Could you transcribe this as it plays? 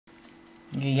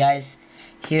Okay, guys,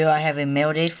 here I have a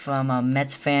Mailday from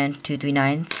Mets fan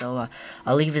 239. So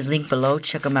I'll leave his link below.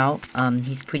 Check him out.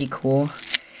 He's pretty cool.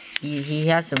 He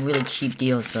has some really cheap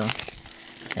deals, so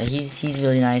he's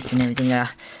really nice and everything.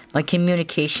 My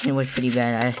communication was pretty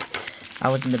bad. I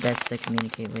wasn't the best to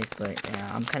communicate with, but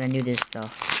I'm kind of new to this, so.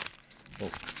 Oh,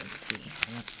 let's see.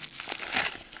 Yep.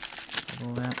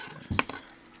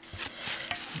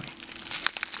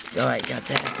 Alright, got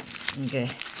that. Okay.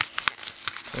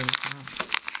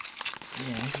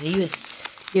 Yeah,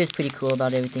 he was pretty cool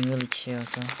about everything, really chill.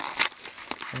 So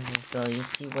you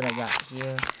see what I got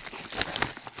here.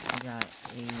 I got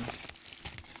a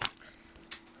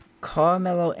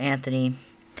Carmelo Anthony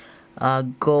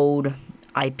gold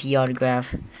IP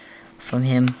autograph from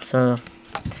him. So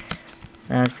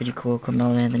that was pretty cool.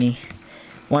 Carmelo Anthony,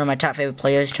 one of my top favorite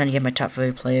players. Trying to get my top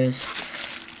favorite players.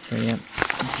 So yep.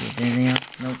 Is there anything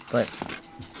else? Nope. But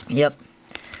yep.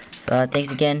 So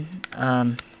thanks again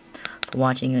for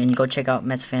watching, and go check out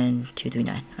Mets fan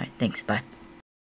 239. Alright, thanks. Bye.